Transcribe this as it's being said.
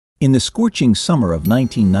In the scorching summer of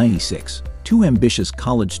 1996, two ambitious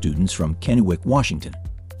college students from Kennewick, Washington,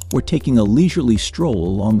 were taking a leisurely stroll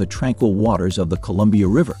along the tranquil waters of the Columbia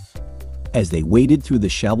River. As they waded through the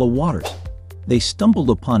shallow waters, they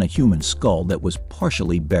stumbled upon a human skull that was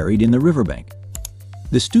partially buried in the riverbank.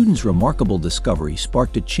 The students' remarkable discovery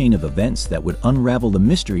sparked a chain of events that would unravel the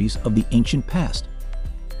mysteries of the ancient past.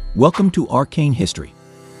 Welcome to Arcane History.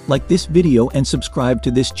 Like this video and subscribe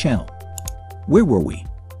to this channel. Where were we?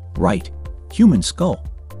 Right, human skull.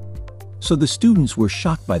 So the students were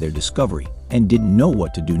shocked by their discovery and didn't know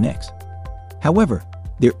what to do next. However,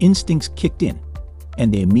 their instincts kicked in,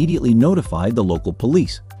 and they immediately notified the local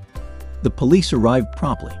police. The police arrived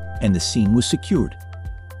promptly, and the scene was secured.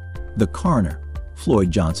 The coroner,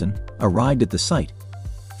 Floyd Johnson, arrived at the site,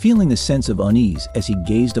 feeling a sense of unease as he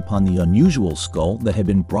gazed upon the unusual skull that had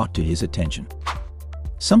been brought to his attention.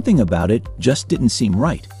 Something about it just didn't seem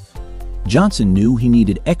right. Johnson knew he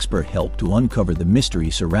needed expert help to uncover the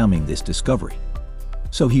mystery surrounding this discovery.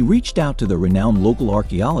 So he reached out to the renowned local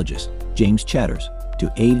archaeologist, James Chatters,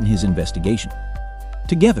 to aid in his investigation.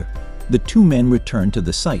 Together, the two men returned to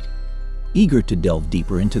the site, eager to delve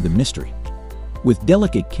deeper into the mystery. With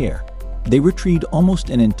delicate care, they retrieved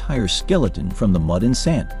almost an entire skeleton from the mud and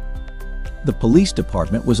sand. The police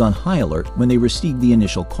department was on high alert when they received the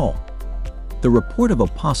initial call. The report of a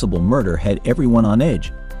possible murder had everyone on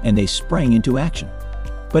edge, and they sprang into action.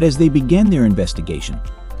 But as they began their investigation,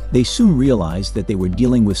 they soon realized that they were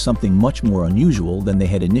dealing with something much more unusual than they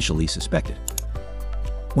had initially suspected.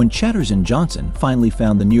 When Chatters and Johnson finally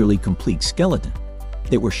found the nearly complete skeleton,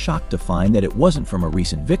 they were shocked to find that it wasn't from a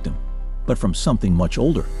recent victim, but from something much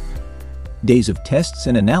older. Days of tests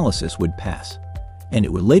and analysis would pass, and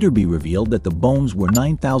it would later be revealed that the bones were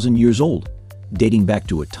 9,000 years old, dating back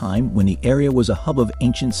to a time when the area was a hub of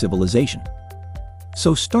ancient civilization.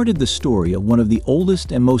 So started the story of one of the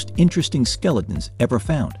oldest and most interesting skeletons ever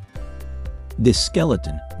found. This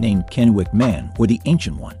skeleton, named Kennewick Man, or the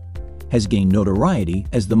Ancient One, has gained notoriety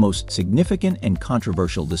as the most significant and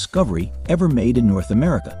controversial discovery ever made in North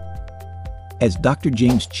America. As Dr.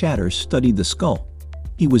 James Chatters studied the skull,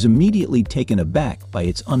 he was immediately taken aback by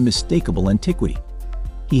its unmistakable antiquity.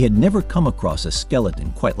 He had never come across a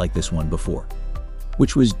skeleton quite like this one before,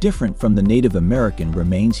 which was different from the Native American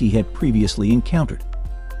remains he had previously encountered.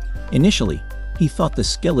 Initially, he thought the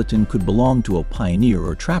skeleton could belong to a pioneer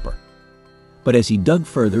or trapper. But as he dug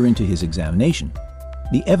further into his examination,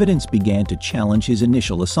 the evidence began to challenge his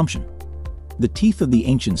initial assumption. The teeth of the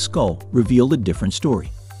ancient skull revealed a different story.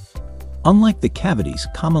 Unlike the cavities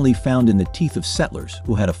commonly found in the teeth of settlers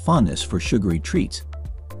who had a fondness for sugary treats,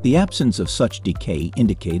 the absence of such decay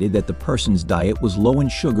indicated that the person's diet was low in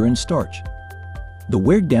sugar and starch. The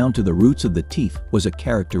wear down to the roots of the teeth was a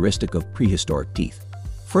characteristic of prehistoric teeth,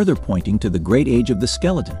 further pointing to the great age of the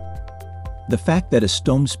skeleton. The fact that a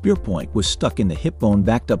stone spear point was stuck in the hip bone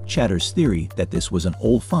backed up Chatters' theory that this was an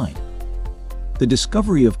old find. The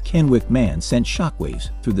discovery of Kennewick Man sent shockwaves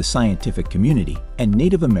through the scientific community and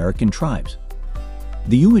Native American tribes.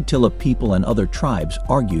 The Umatilla people and other tribes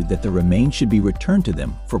argued that the remains should be returned to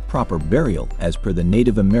them for proper burial as per the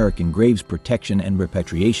Native American Graves Protection and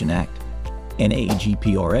Repatriation Act,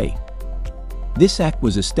 NAGPRA. This act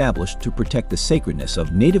was established to protect the sacredness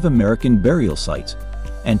of Native American burial sites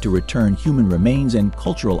and to return human remains and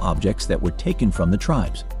cultural objects that were taken from the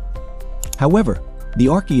tribes. However, the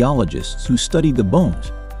archaeologists who studied the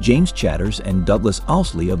bones, James Chatters and Douglas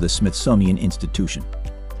Owsley of the Smithsonian Institution,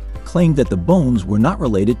 claimed that the bones were not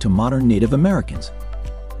related to modern Native Americans.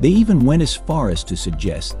 They even went as far as to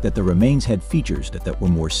suggest that the remains had features that were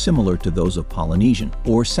more similar to those of Polynesian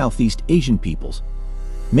or Southeast Asian peoples,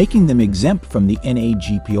 making them exempt from the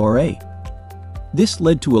NAGPRA. This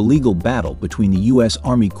led to a legal battle between the U.S.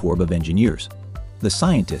 Army Corps of Engineers, the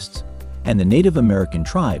scientists, and the Native American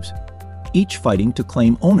tribes, each fighting to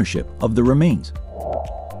claim ownership of the remains.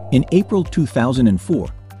 In April 2004,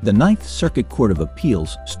 the Ninth Circuit Court of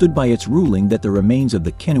Appeals stood by its ruling that the remains of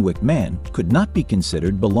the Kennewick Man could not be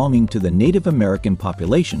considered belonging to the Native American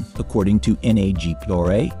population according to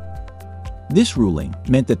NAGPRA. This ruling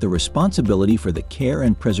meant that the responsibility for the care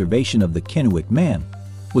and preservation of the Kennewick Man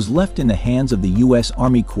was left in the hands of the U.S.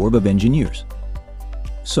 Army Corps of Engineers.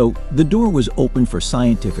 So the door was open for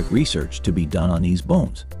scientific research to be done on these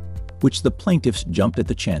bones, which the plaintiffs jumped at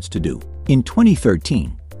the chance to do. In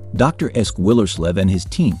 2013, Dr. Esk Willerslev and his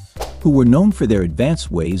team, who were known for their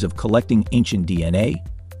advanced ways of collecting ancient DNA,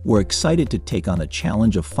 were excited to take on the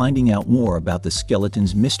challenge of finding out more about the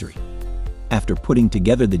skeleton's mystery. After putting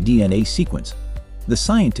together the DNA sequence, the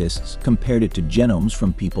scientists compared it to genomes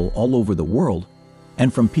from people all over the world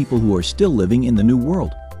and from people who are still living in the New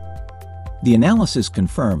World. The analysis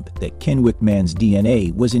confirmed that Kennewick Man's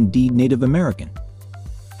DNA was indeed Native American.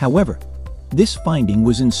 However, this finding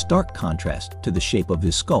was in stark contrast to the shape of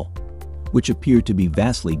his skull, which appeared to be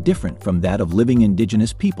vastly different from that of living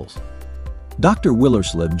indigenous peoples. Dr.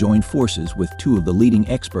 Willerslev joined forces with two of the leading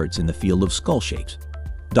experts in the field of skull shapes,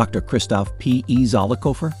 Dr. Christoph P. E.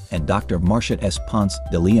 Zollikofer and Dr. Marchet S. Ponce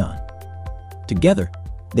de Leon. Together,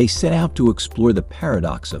 they set out to explore the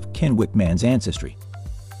paradox of Kennewick Man's ancestry.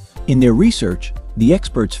 In their research, the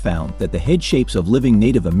experts found that the head shapes of living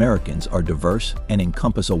Native Americans are diverse and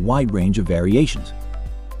encompass a wide range of variations.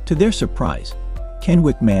 To their surprise,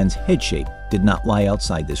 Kennewick Man's head shape did not lie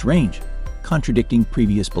outside this range, contradicting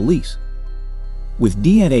previous beliefs. With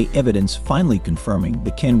DNA evidence finally confirming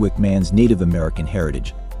the Kennewick Man's Native American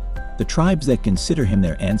heritage, the tribes that consider him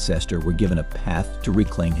their ancestor were given a path to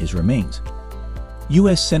reclaim his remains.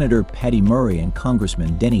 U.S. Senator Patty Murray and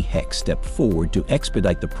Congressman Denny Heck stepped forward to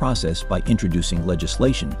expedite the process by introducing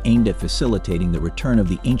legislation aimed at facilitating the return of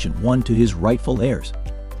the Ancient One to his rightful heirs.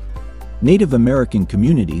 Native American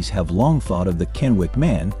communities have long thought of the Kennewick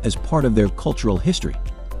Man as part of their cultural history,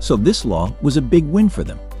 so this law was a big win for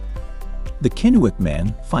them. The Kennewick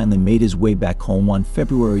Man finally made his way back home on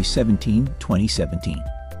February 17, 2017.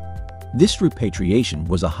 This repatriation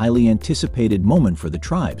was a highly anticipated moment for the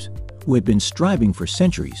tribes, who had been striving for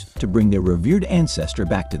centuries to bring their revered ancestor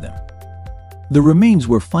back to them. The remains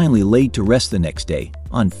were finally laid to rest the next day,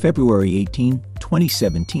 on February 18,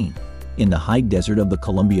 2017, in the high desert of the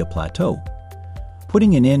Columbia Plateau,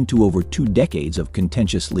 putting an end to over 2 decades of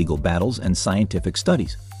contentious legal battles and scientific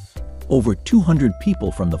studies. Over 200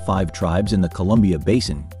 people from the 5 tribes in the Columbia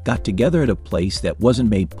Basin got together at a place that wasn't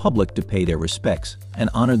made public to pay their respects and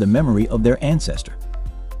honor the memory of their ancestor.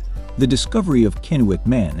 The discovery of Kennewick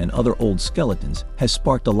Man and other old skeletons has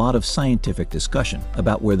sparked a lot of scientific discussion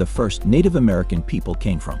about where the first Native American people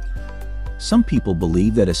came from. Some people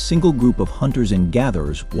believe that a single group of hunters and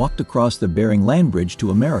gatherers walked across the Bering Land Bridge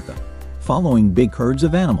to America, following big herds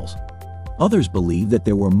of animals. Others believe that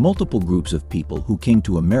there were multiple groups of people who came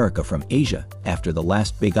to America from Asia after the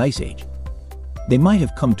last big ice age. They might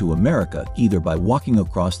have come to America either by walking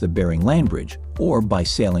across the Bering Land Bridge or by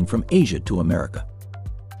sailing from Asia to America.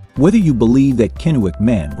 Whether you believe that Kennewick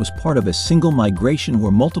Man was part of a single migration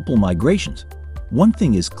or multiple migrations, one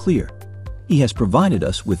thing is clear: he has provided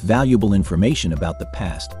us with valuable information about the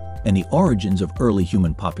past and the origins of early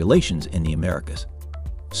human populations in the Americas.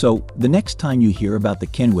 So, the next time you hear about the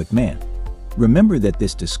Kennewick Man, remember that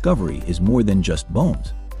this discovery is more than just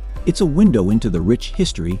bones. It's a window into the rich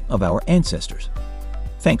history of our ancestors.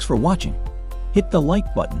 Thanks for watching. Hit the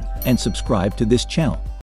like button and subscribe to this channel.